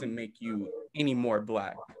doesn't make you any more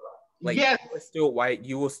Black. Like, yes, you are still white,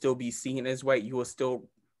 you will still be seen as white, you will still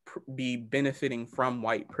be benefiting from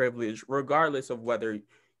white privilege, regardless of whether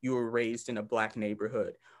you were raised in a Black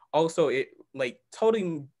neighborhood. Also, it like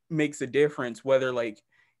totally makes a difference whether like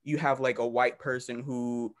you have like a white person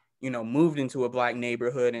who, you know, moved into a Black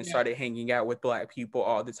neighborhood and started hanging out with Black people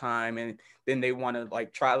all the time, and then they want to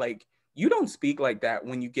like try, like, you don't speak like that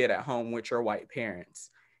when you get at home with your white parents.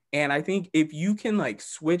 And I think if you can like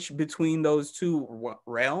switch between those two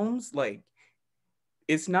realms, like,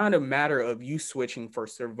 it's not a matter of you switching for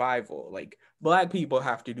survival. Like, Black people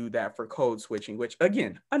have to do that for code switching, which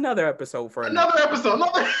again, another episode for another episode.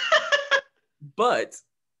 But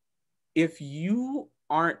if you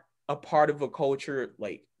aren't a part of a culture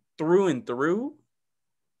like through and through,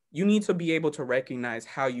 you need to be able to recognize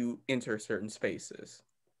how you enter certain spaces.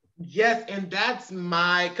 Yes, and that's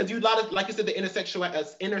because like you said, the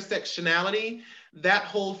intersectionality, that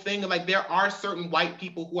whole thing, like there are certain white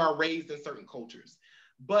people who are raised in certain cultures,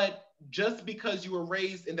 but just because you were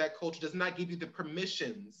raised in that culture does not give you the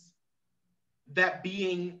permissions that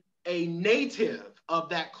being a native of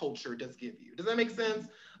that culture does give you. Does that make sense?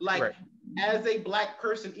 Like, right. As a Black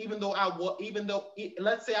person, even though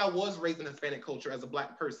let's say I was raised in Hispanic culture as a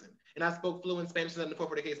Black person, and I spoke fluent Spanish and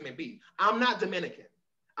whatever the case may be, I'm not Dominican.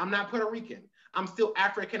 I'm not Puerto Rican. I'm still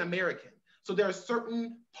African American. So there are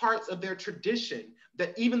certain parts of their tradition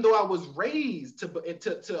that, even though I was raised to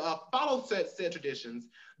follow said traditions,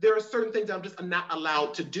 there are certain things that I'm just not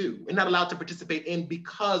allowed to do and not allowed to participate in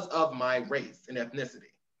because of my race and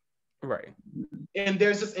ethnicity. Right. And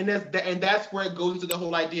that's where it goes into the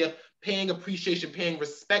whole idea of paying appreciation, paying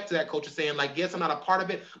respect to that culture, saying like, yes, I'm not a part of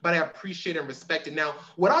it, but I appreciate and respect it. Now,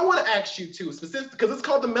 what I want to ask you too, specifically, because it's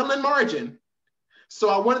called the Melanin Margin. So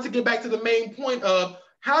I wanted to get back to the main point of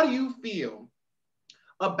how do you feel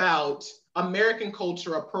about American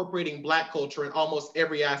culture appropriating Black culture in almost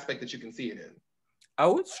every aspect that you can see it in?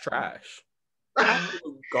 Oh, it's trash.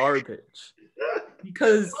 Absolute garbage.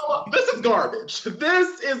 Because this is garbage.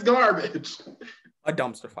 This is garbage. A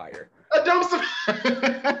dumpster fire. A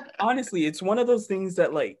dumpster. Honestly, it's one of those things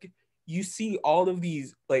that like you see all of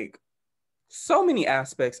these like so many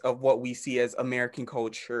aspects of what we see as American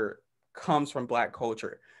culture comes from Black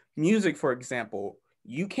culture. Music, for example,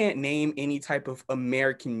 you can't name any type of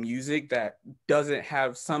American music that doesn't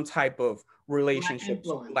have some type of relationship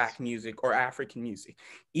to Black music or African music,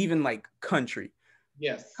 even like country.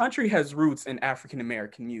 Yes. Country has roots in African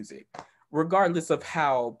American music, regardless of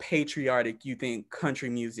how patriotic you think country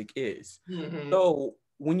music is. Mm-hmm. So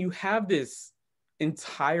when you have this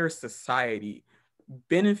entire society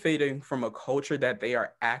benefiting from a culture that they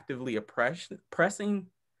are actively oppressing,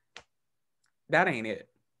 that ain't it.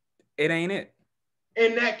 It ain't it.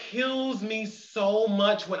 And that kills me so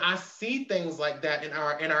much when I see things like that in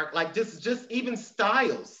our like just even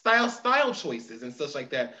style choices and such like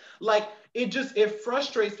that. Like it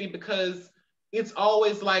frustrates me because it's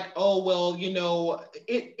always like, oh well, you know,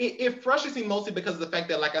 it frustrates me mostly because of the fact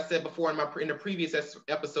that, like I said before in the previous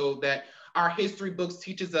episode, that our history books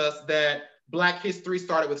teaches us that Black history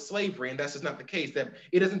started with slavery, and that's just not the case. That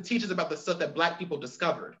it doesn't teach us about the stuff that Black people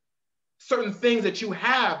discovered. Certain things that you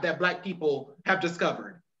have that Black people have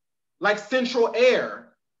discovered, like central air.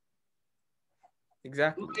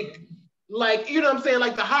 Exactly. Like, you know what I'm saying?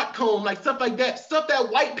 Like the hot comb, like stuff like that, stuff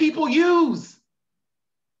that white people use.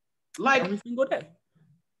 Like every single day.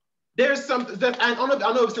 There's some that I don't know.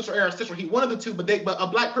 I know it's central air or central heat, one of the two, but a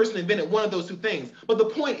Black person invented one of those two things. But the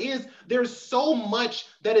point is, there's so much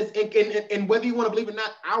that is in whether you want to believe it or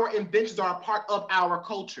not, our inventions are a part of our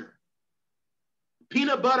culture.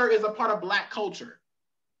 Peanut butter is a part of Black culture.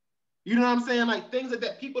 You know what I'm saying? Like things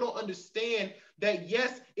that people don't understand, that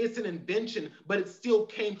yes, it's an invention, but it still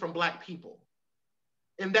came from Black people.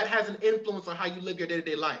 And that has an influence on how you live your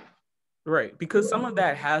day-to-day life. Right, because some of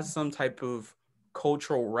that has some type of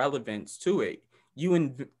cultural relevance to it.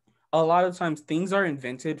 A lot of times things are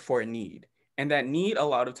invented for a need, and that need a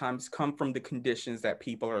lot of times come from the conditions that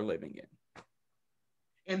people are living in.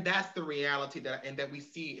 And that's the reality that we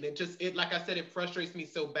see. And it like I said, it frustrates me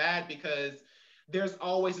so bad because there's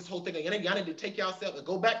always this whole thing of, y'all need to take yourself and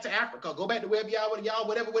go back to Africa, go back to wherever y'all,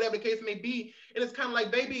 whatever the case may be. And it's kind of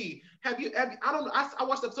like, baby, have you I don't know, I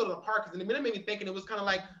watched the episode of The Park, and it made me thinking, it was kind of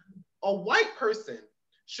like, a white person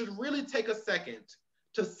should really take a second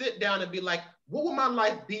to sit down and be like, what would my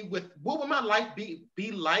life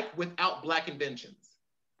be like without Black inventions?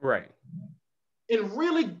 Right. And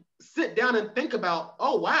really sit down and think about,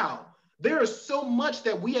 oh, wow, there is so much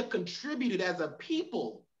that we have contributed as a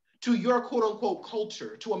people to your quote unquote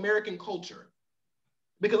culture, to American culture.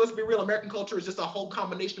 Because let's be real, American culture is just a whole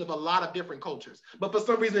combination of a lot of different cultures. But for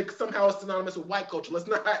some reason, somehow it's synonymous with white culture. Let's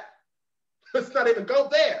not even go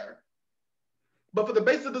there. But for the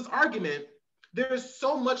basis of this argument, there is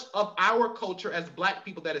so much of our culture as Black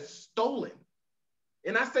people that is stolen.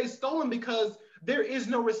 And I say stolen because there is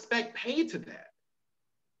no respect paid to that.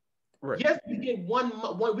 Right. Yes, we get one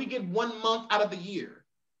month out of the year.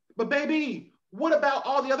 But baby, what about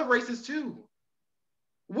all the other races too?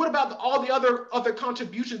 What about all the other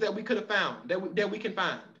contributions that we could have found, that we can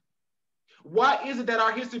find? Why is it that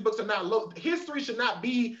our history books are not low? History should not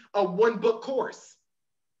be a one-book course.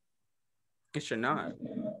 It should not.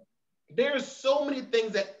 There's so many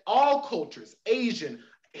things that all cultures, Asian,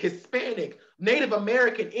 Hispanic, Native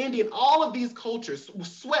American, Indian, all of these cultures,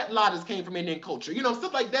 sweat lotus came from Indian culture, you know,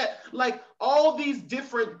 stuff like that. Like all these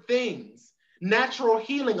different things, natural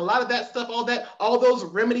healing, a lot of that stuff, all those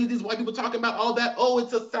remedies these white people talking about, all that, oh,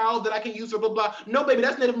 it's a salve that I can use for blah, blah. No, baby,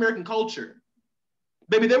 that's Native American culture.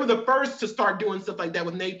 Baby, they were the first to start doing stuff like that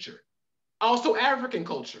with nature. Also African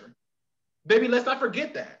culture. Baby, let's not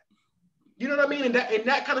forget that. You know what I mean? And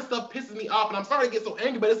that kind of stuff pisses me off. And I'm sorry to get so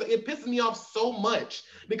angry, but it pisses me off so much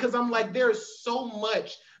because I'm like, there's so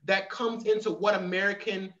much that comes into what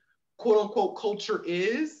American quote unquote culture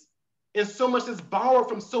is. And so much is borrowed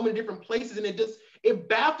from so many different places. And it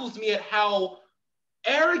baffles me at how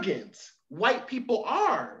arrogant white people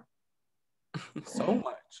are. So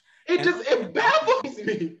much. It baffles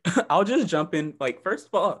me. I'll just jump in. Like, first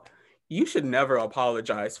of all, you should never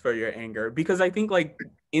apologize for your anger, because I think like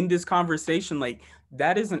in this conversation, like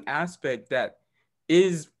that is an aspect that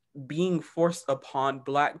is being forced upon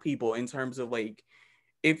Black people in terms of like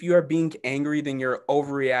if you are being angry, then you're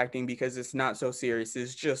overreacting because it's not so serious.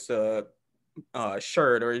 It's just a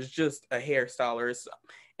shirt, or it's just a hairstyle,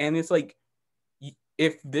 and it's like,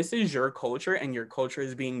 if this is your culture and your culture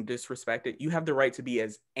is being disrespected, you have the right to be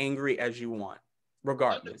as angry as you want,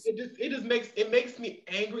 regardless. It makes me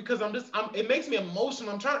angry because it makes me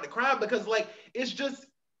emotional. I'm trying not to cry because like it's just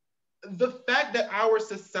the fact that our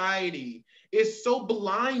society is so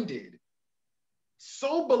blinded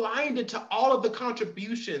to all of the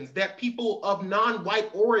contributions that people of non-white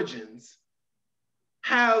origins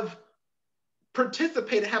have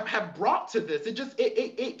participated, have brought to this.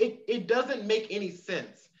 It doesn't make any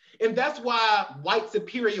sense. And that's why white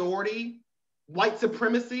superiority, white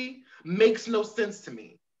supremacy makes no sense to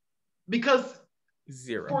me. Because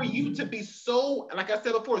Zero. for you to be so, like I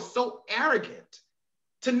said before, so arrogant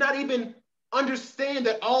to not even understand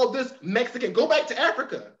that all this Mexican, go back to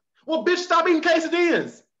Africa. Well, bitch, stop eating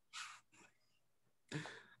quesadillas.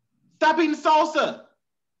 Stop eating salsa.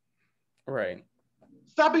 Right.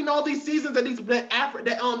 Stop eating all these seasons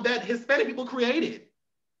that Hispanic people created.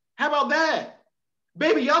 How about that?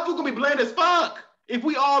 Baby, y'all food gonna be bland as fuck if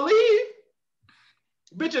we all leave.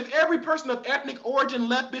 Bitch, if every person of ethnic origin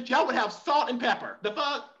left, bitch, y'all would have salt and pepper. The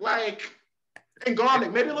fuck? Like, and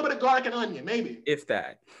garlic. Maybe a little bit of garlic and onion, maybe. If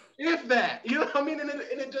that. If that. You know what I mean? And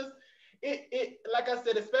it just, like I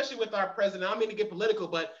said, especially with our president, I don't mean to get political,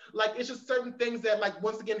 but like it's just certain things that, like,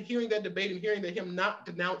 once again, hearing that debate and hearing that him not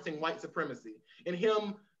denouncing white supremacy and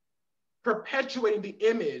him perpetuating the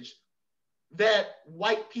image that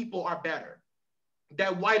white people are better,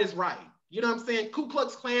 that white is right. You know what I'm saying? Ku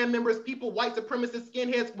Klux Klan members, people, white supremacist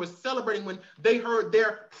skinheads were celebrating when they heard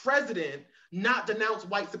their president not denounce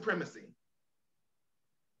white supremacy,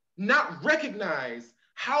 not recognize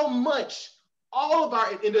how much all of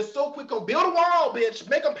our, and they're so quick on build a wall, bitch,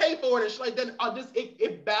 make them pay for it. And shit like that.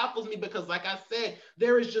 It baffles me because, like I said,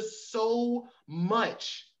 there is just so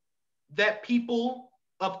much that people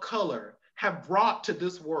of color have brought to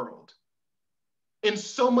this world, and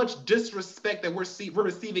so much disrespect that we're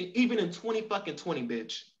receiving even in 2020,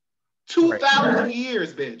 bitch. 2,000 right.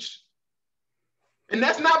 years, bitch. And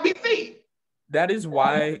that's not BC. That is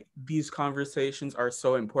why these conversations are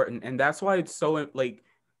so important. And that's why it's so, like,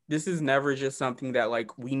 this is never just something that,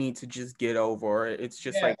 like, we need to just get over. It's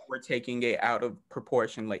just like we're taking it out of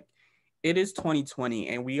proportion. Like, it is 2020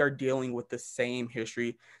 and we are dealing with the same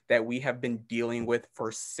history that we have been dealing with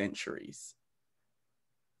for centuries.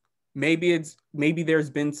 Maybe there's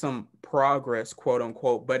been some progress, quote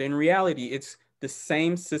unquote, but in reality, it's the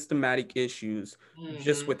same systematic issues,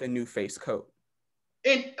 just with a new face coat.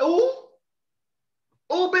 And bitch,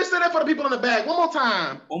 say that for the people in the back. One more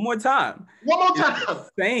time. It's the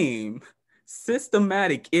same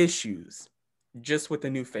systematic issues, just with a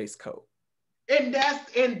new face coat. And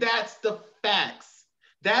that's the facts.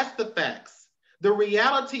 That's the facts. The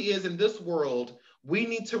reality is, in this world, we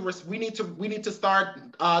need to start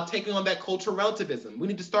taking on that cultural relativism. We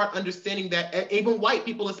need to start understanding that even white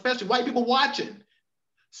people, especially white people watching,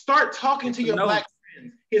 start talking to your Black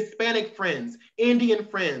friends, Hispanic friends, Indian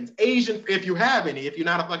friends, Asian, if you have any, if you're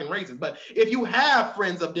not a fucking racist, but if you have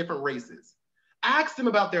friends of different races, ask them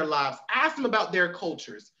about their lives, ask them about their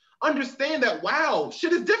cultures. Understand that, wow,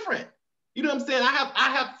 shit is different. You know what I'm saying?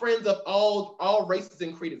 I have friends of all races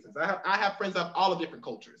and credences. I have friends of all of different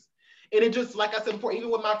cultures. And it just, like I said before,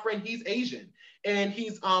 even with my friend, he's Asian and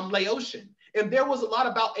he's Laotian. And there was a lot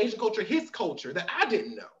about Asian culture, his culture, that I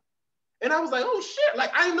didn't know. And I was like, oh shit,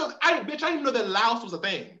 like I didn't know that Laos was a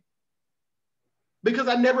thing. Because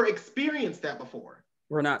I never experienced that before.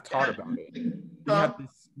 We're not taught about it. We have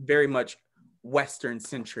this very much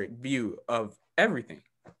Western-centric view of everything.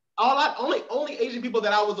 Only Asian people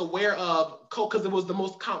that I was aware of, because it was the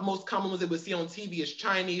most common ones that we see on TV, is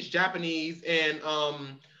Chinese, Japanese, and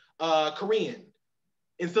Korean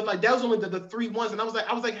and stuff like that. Was only the three ones. And I was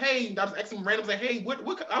like, hey, I was asking him random, I was like, hey,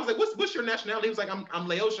 I was like, what's your nationality? He was like, I'm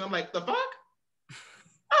Laotian. I'm like, the fuck?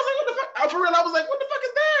 I was like, what the fuck? For real, I was like, what the fuck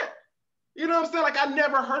is that? You know what I'm saying? Like, I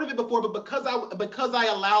never heard of it before, but because I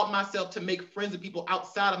allowed myself to make friends with people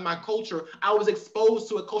outside of my culture, I was exposed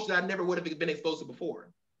to a culture that I never would have been exposed to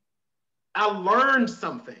before. I learned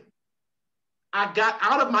something. I got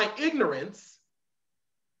out of my ignorance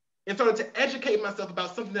and started to educate myself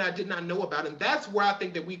about something that I did not know about. And that's where I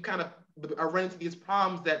think that we kind of are running into these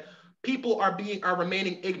problems, that people are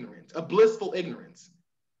remaining ignorant, a blissful ignorance.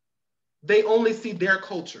 They only see their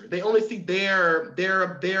culture. They only see their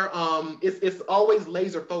it's always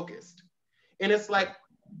laser focused. And it's like,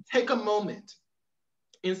 take a moment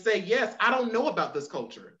and say, yes, I don't know about this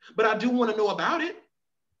culture, but I do want to know about it.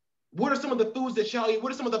 What are some of the foods that y'all eat?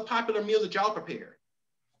 What are some of the popular meals that y'all prepare?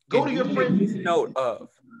 Go And to do your take friend. this note of,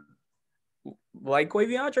 like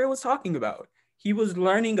Quaviondre was talking about, he was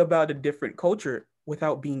learning about a different culture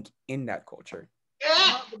without being in that culture. Yeah.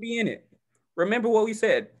 Not to be in it. Remember what we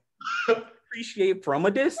said. Appreciate from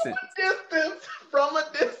a distance. From a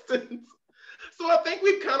distance. So I think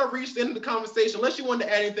we've kind of reached the end of the conversation. Unless you wanted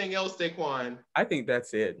to add anything else, Daquon. I think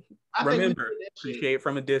that's it. I Remember, appreciate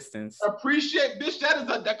from a distance. Appreciate, bitch. That is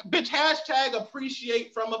a bitch hashtag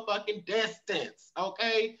appreciate from a fucking distance.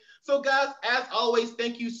 Okay. So guys, as always,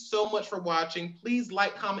 thank you so much for watching. Please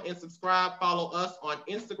like, comment, and subscribe. Follow us on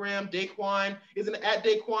Instagram. Daquon is an at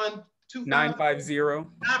Daquon 950.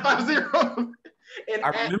 950. And I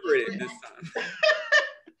at remember it this time.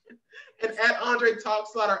 and at Andre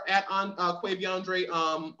Talkslot or at Quaviondre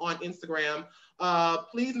on Instagram.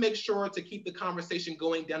 Please make sure to keep the conversation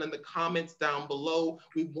going down in the comments down below.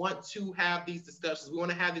 We want to have these discussions. We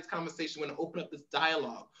want to have these conversations. We want to open up this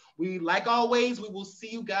dialogue. Like always, we will see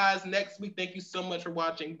you guys next week. Thank you so much for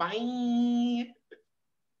watching. Bye.